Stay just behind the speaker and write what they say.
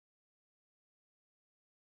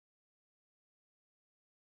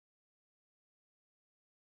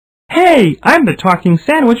Hey, I'm the talking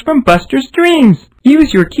sandwich from Buster's Dreams.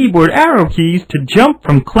 Use your keyboard arrow keys to jump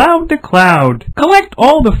from cloud to cloud. Collect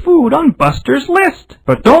all the food on Buster's list.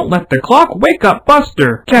 But don't let the clock wake up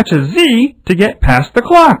Buster. Catch a Z to get past the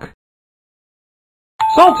clock.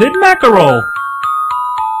 Salted mackerel.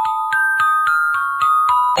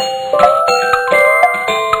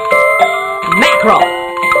 Mackerel.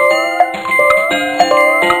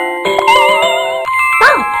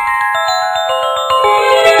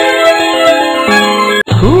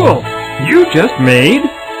 Cool! You just made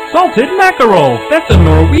salted mackerel. That's a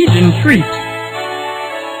Norwegian treat.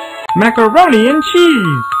 Macaroni and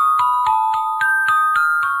cheese.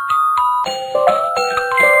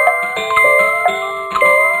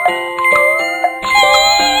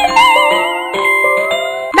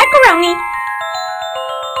 Macaroni.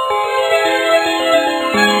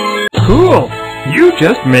 Cool! You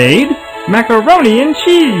just made macaroni and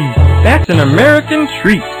cheese. That's an American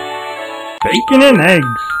treat. Bacon and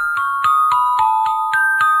eggs.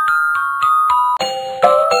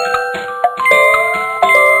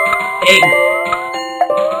 Egg.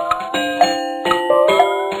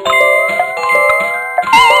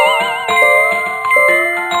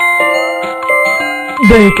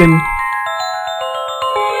 Bacon.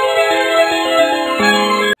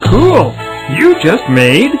 Cool! You just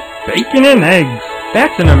made bacon and eggs.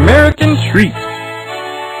 That's an American treat.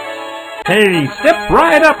 Hey, step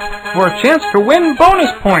right up for a chance to win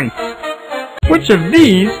bonus points. Which of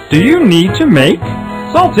these do you need to make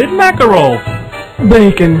salted mackerel?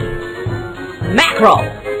 Bacon. Mackerel.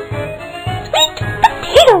 Sweet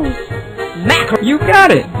potatoes. Mackerel. You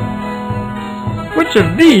got it. Which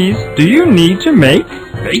of these do you need to make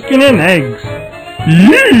bacon and eggs?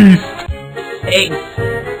 Yeast. Eggs.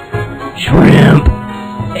 Shrimp.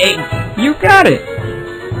 Eggs. You got it.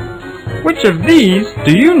 Which of these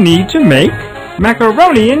do you need to make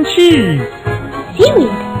macaroni and cheese?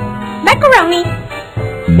 Seaweed. Macaroni.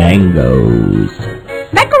 Mangoes.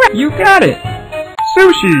 Macaroni. You got it.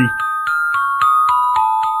 Sushi.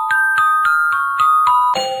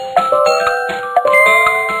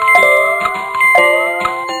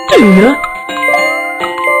 Tuna.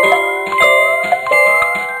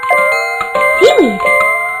 Seaweed.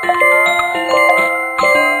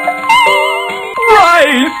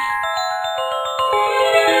 Rice.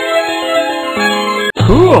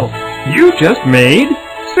 Cool! You just made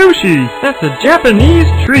sushi. That's a Japanese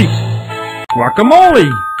treat. Guacamole.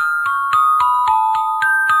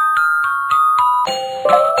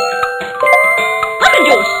 Lemon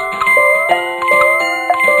juice.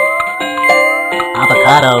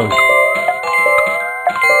 Avocados.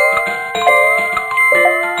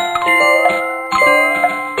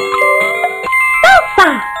 Salsa.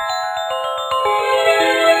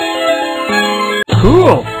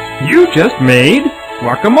 Cool! You just made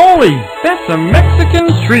guacamole. That's a Mexican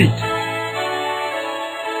treat.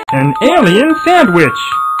 An alien sandwich.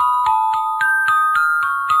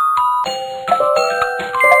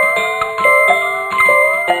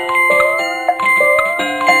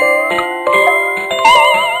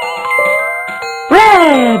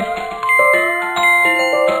 Bread.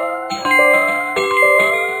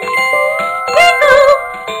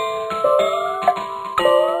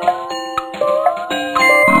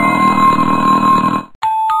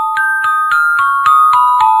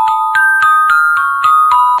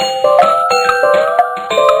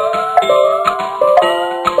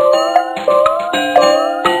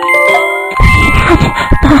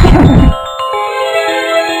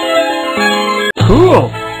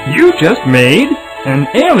 Cool! You just made an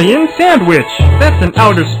alien sandwich. That's an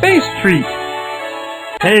outer space treat.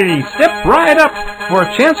 Hey, step right up for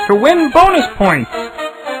a chance to win bonus points.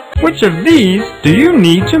 Which of these do you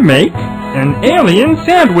need to make an alien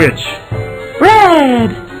sandwich?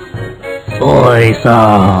 Bread. Soy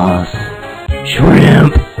sauce.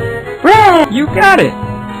 Shrimp. Bread. You got it.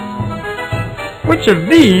 Which of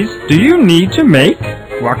these do you need to make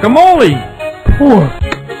guacamole? Pork.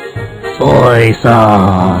 Soy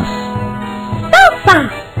sauce.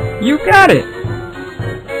 Salsa. You got it.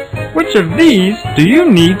 Which of these do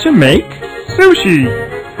you need to make sushi?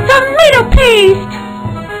 Tomato paste.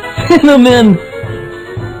 Cinnamon.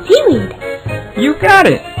 Seaweed. You got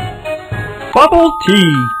it. Bubble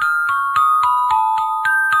tea.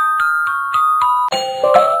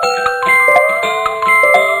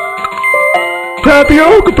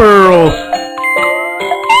 Tapioca pearls.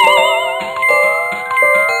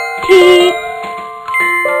 Tea.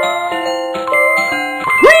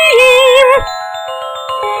 Cream.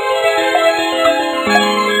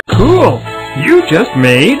 Cool! You just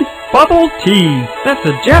made bubble tea. That's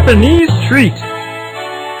a Japanese treat.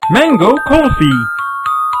 Mango coffee.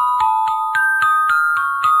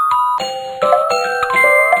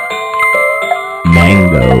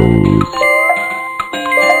 Mangoes.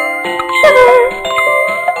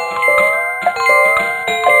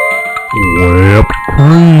 Whipped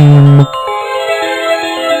cream.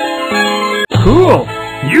 Cool!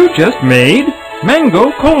 You just made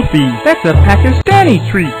mango kulfi. That's a Pakistani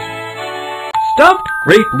treat. Stuffed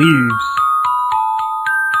grape leaves.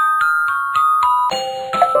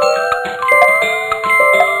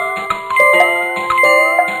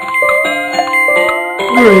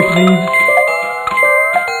 Grape leaves.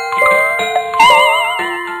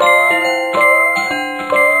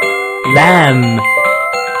 Lamb.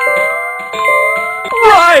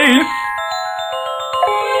 Rice!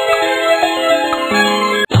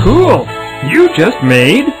 Cool! You just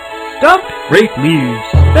made stuffed grape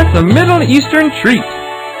leaves. That's a Middle Eastern treat.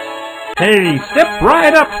 Hey, step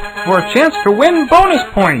right up for a chance to win bonus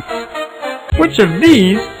points. Which of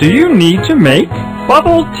these do you need to make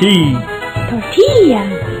bubble tea? Tortilla.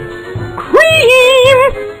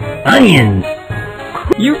 Cream! Onions.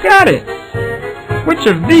 You got it. Which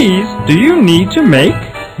of these do you need to make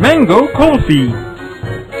mango kulfi?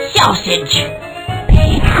 Sausage.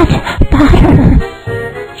 Peanut butter.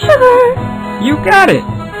 Sugar. You got it.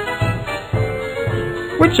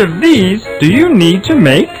 Which of these do you need to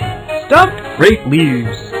make stuffed grape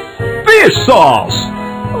leaves? Fish sauce.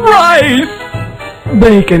 Rice!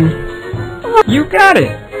 Bacon. You got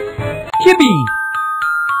it. Kibbe.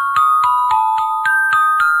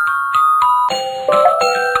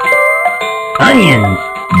 Onions.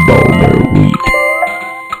 Bulgur wheat.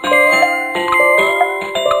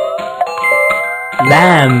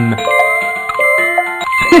 Lamb.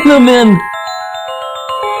 Cinnamon.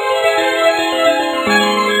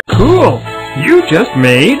 Cool! You just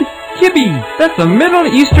made kibbe. That's a Middle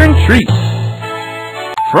Eastern treat.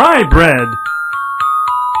 Fry bread.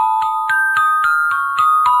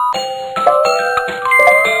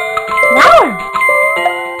 Flour.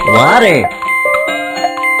 Water.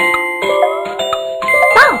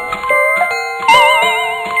 Salt.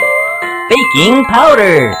 Baking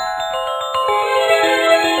powder.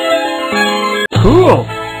 Cool!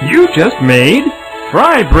 You just made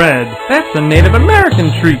fry bread. That's a Native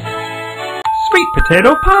American treat. Sweet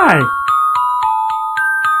potato pie.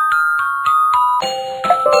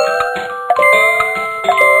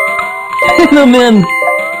 Cinnamon.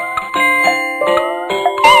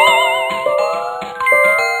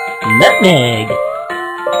 Nutmeg.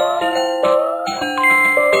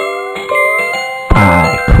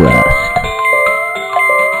 Pie crust.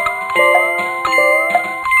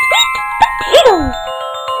 Potato.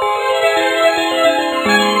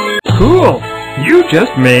 Cool! You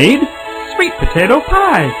just made sweet potato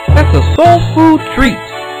pie. That's a soul food treat.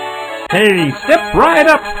 Hey, step right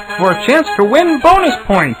up for a chance to win bonus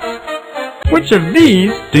points. Which of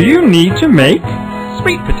these do you need to make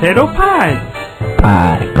sweet potato pie?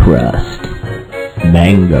 Pie crust.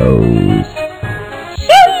 Mangoes.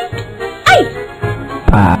 Shaved ice.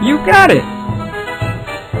 Pie. You got it.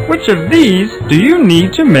 Which of these do you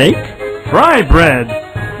need to make fry bread?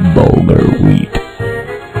 Bulgur wheat.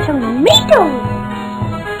 Tomato.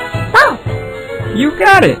 Salt. You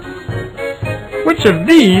got it. Which of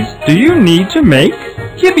these do you need to make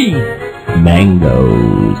kibbe?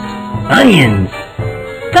 Mangoes. Onions.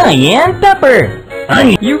 Cayenne pepper.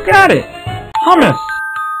 Onion. You got it. Hummus.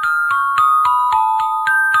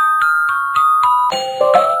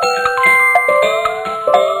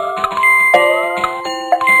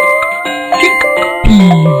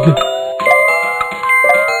 Chickpeas.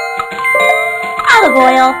 Olive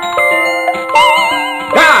oil.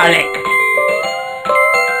 Garlic.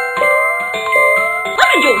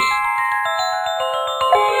 Lemon juice.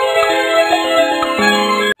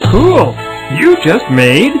 Cool! You just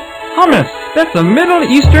made hummus. That's a Middle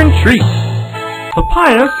Eastern treat.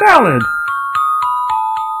 Papaya salad.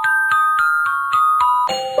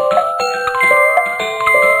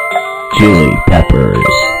 Chili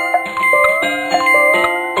peppers.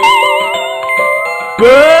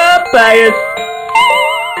 Papayas.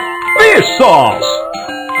 Fish sauce.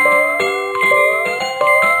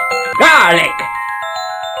 Garlic.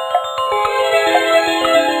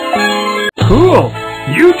 Cool!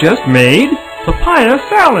 You just made papaya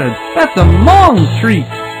salad. That's a Hmong treat.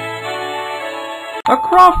 A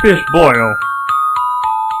crawfish boil.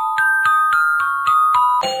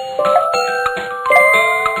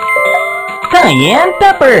 Cayenne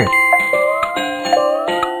pepper.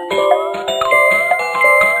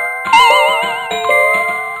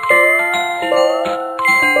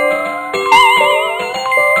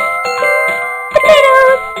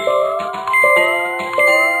 Potatoes.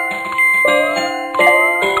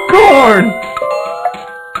 Corn.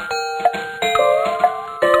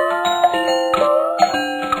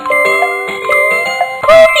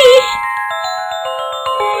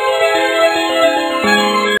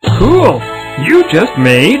 Cool! You just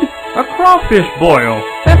made a crawfish boil.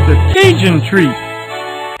 That's a Cajun treat.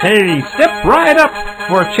 Hey, step right up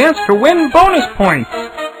for a chance to win bonus points.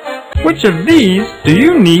 Which of these do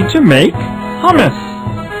you need to make hummus?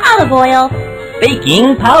 Olive oil.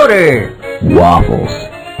 Baking powder. Waffles.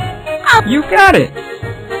 You got it.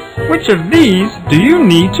 Which of these do you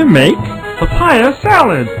need to make papaya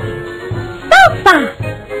salad?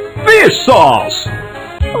 Salsa. Fish sauce.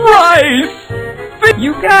 Rice.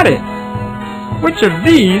 You got it. Which of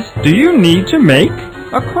these do you need to make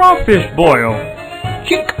a crawfish boil?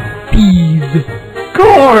 Chickpeas.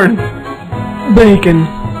 Corn. Bacon.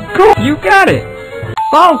 You got it.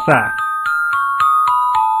 Salsa.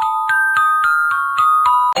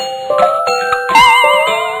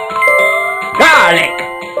 Garlic.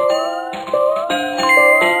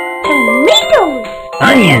 Tomatoes.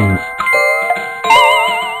 Onions.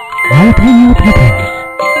 Jalapeno peppers.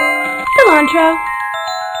 Cilantro.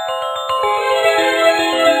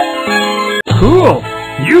 Cool.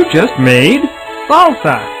 You just made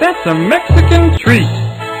salsa. That's a Mexican treat.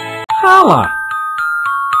 Holla.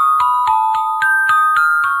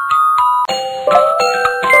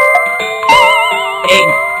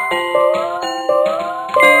 Eggs.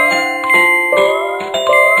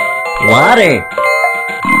 Water.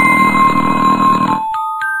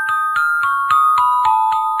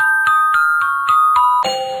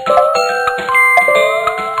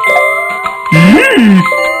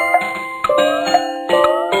 Yeast.